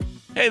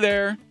Hey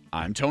there,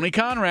 I'm Tony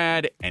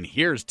Conrad, and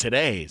here's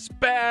today's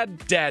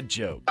bad dad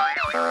joke.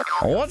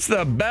 What's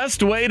the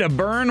best way to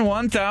burn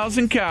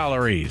 1,000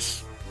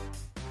 calories?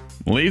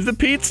 Leave the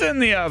pizza in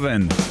the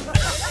oven.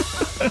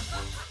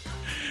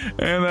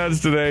 And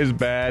that's today's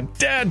bad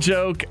dad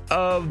joke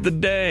of the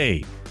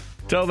day.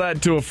 Tell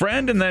that to a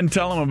friend and then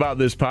tell them about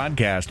this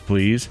podcast,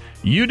 please.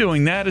 You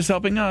doing that is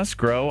helping us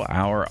grow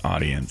our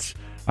audience.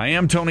 I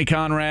am Tony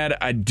Conrad.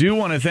 I do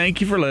want to thank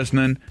you for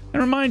listening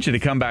and remind you to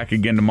come back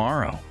again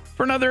tomorrow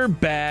for another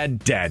bad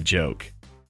dad joke.